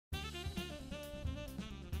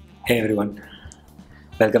Hey everyone,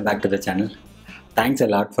 welcome back to the channel. Thanks a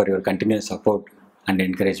lot for your continuous support and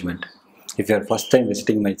encouragement. If you are first time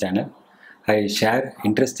visiting my channel, I share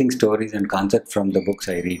interesting stories and concepts from the books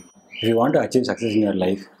I read. If you want to achieve success in your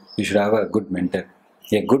life, you should have a good mentor.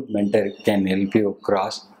 A good mentor can help you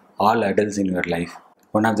cross all hurdles in your life.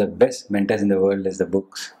 One of the best mentors in the world is the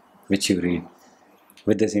books which you read.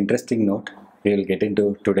 With this interesting note, we will get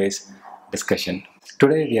into today's discussion.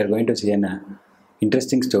 Today we are going to see an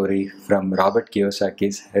interesting story from Robert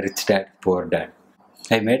Kiyosaki's Rich Dad Poor Dad.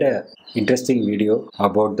 I made an interesting video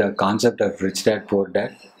about the concept of Rich Dad Poor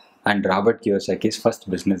Dad and Robert Kiyosaki's first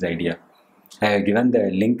business idea. I have given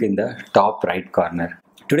the link in the top right corner.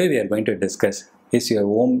 Today we are going to discuss, is your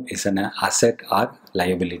home is an asset or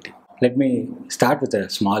liability? Let me start with a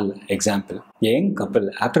small example. A young couple,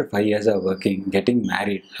 after 5 years of working, getting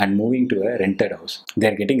married and moving to a rented house. They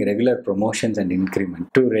are getting regular promotions and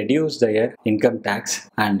increment. To reduce their income tax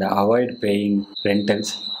and avoid paying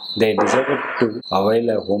rentals, they decided to avail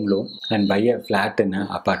a home loan and buy a flat in an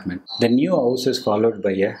apartment. The new house is followed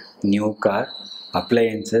by a new car,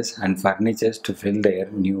 appliances and furniture to fill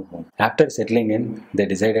their new home. After settling in, they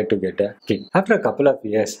decided to get a kid. After a couple of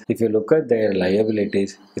years, if you look at their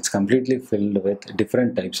liabilities, it's completely filled with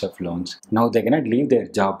different types of loans. Now they cannot leave their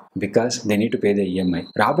job because they need to pay the EMI.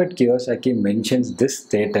 Robert Kiyosaki mentions this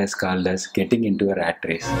state as called as getting into a rat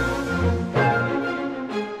race.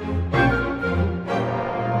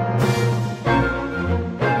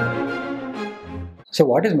 So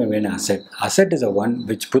what is my main asset? Asset is the one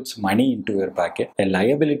which puts money into your pocket. A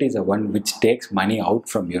liability is the one which takes money out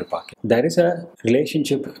from your pocket. There is a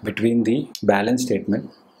relationship between the balance statement,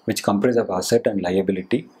 which comprises of asset and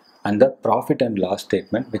liability, and the profit and loss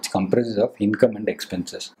statement, which comprises of income and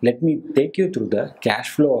expenses. Let me take you through the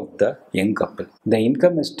cash flow of the young couple. The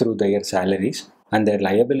income is through their salaries, and their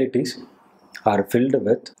liabilities are filled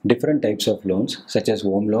with different types of loans such as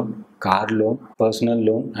home loan, car loan, personal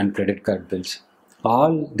loan and credit card bills.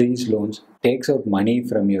 All these loans takes out money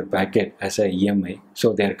from your pocket as a EMI,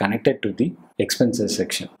 so they are connected to the expenses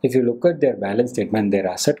section. If you look at their balance statement, their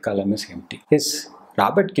asset column is empty. Is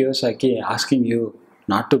Robert Kiyosaki asking you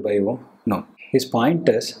not to buy home? No. His point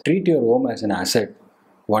is, treat your home as an asset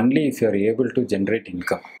only if you are able to generate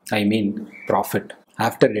income. I mean profit.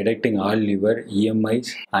 After deducting all your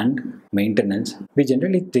EMIs and maintenance, we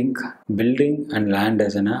generally think building and land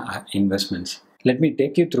as an investments. Let me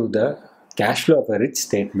take you through the cash flow of a rich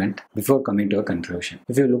statement before coming to a conclusion.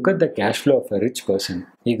 If you look at the cash flow of a rich person,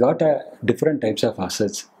 he got different types of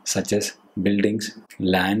assets such as buildings,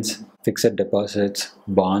 lands, fixed deposits,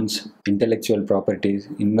 bonds, intellectual properties,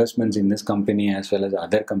 investments in this company as well as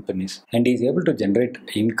other companies, and he is able to generate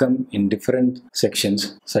income in different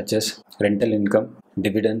sections such as rental income,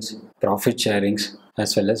 dividends, profit sharings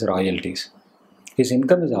as well as royalties. His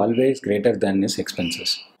income is always greater than his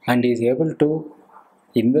expenses, and he is able to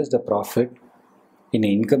invest the profit in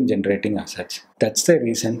income generating assets. That's the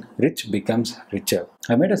reason rich becomes richer.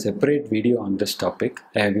 I made a separate video on this topic.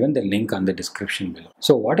 I have given the link on the description below.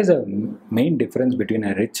 So what is the main difference between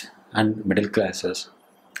a rich and middle classes?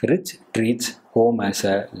 Rich treats home as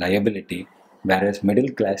a liability, whereas middle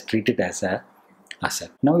class treat it as a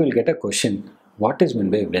asset. Now you will get a question, what is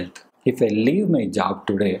meant by wealth? If I leave my job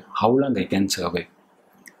today, how long I can survive?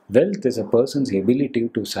 Wealth is a person's ability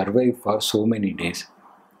to survive for so many days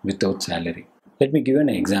without salary. Let me give you an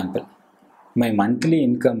example. My monthly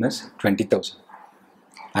income is 20,000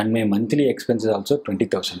 and my monthly expense is also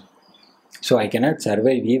 20,000. So I cannot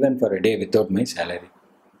survive even for a day without my salary.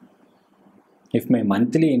 If my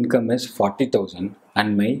monthly income is 40,000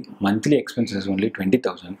 and my monthly expense is only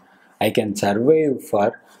 20,000, I can survive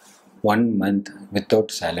for 1 month without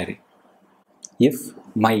salary. If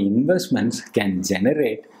my investments can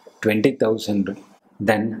generate 20,000,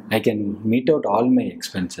 then I can meet out all my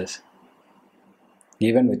expenses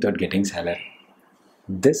even without getting salary.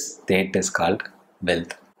 This state is called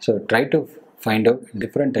wealth. So try to find out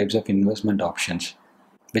different types of investment options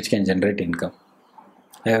which can generate income.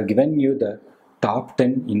 I have given you the top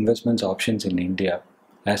 10 investments options in India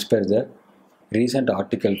as per the recent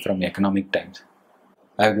article from Economic Times.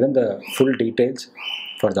 I have given the full details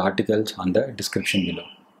for the articles on the description below.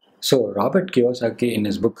 So Robert Kiyosaki in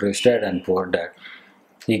his book Rich Dad and Poor Dad,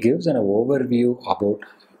 he gives an overview about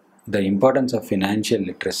the importance of financial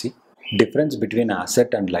literacy, difference between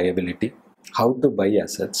asset and liability, how to buy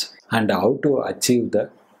assets, and how to achieve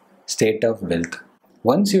the state of wealth.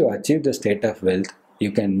 Once you achieve the state of wealth,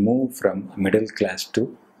 you can move from middle class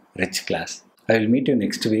to rich class. I will meet you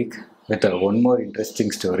next week with one more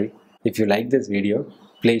interesting story. If you like this video,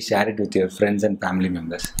 please share it with your friends and family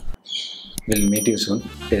members. We'll meet you soon.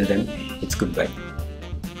 Till then, it's goodbye.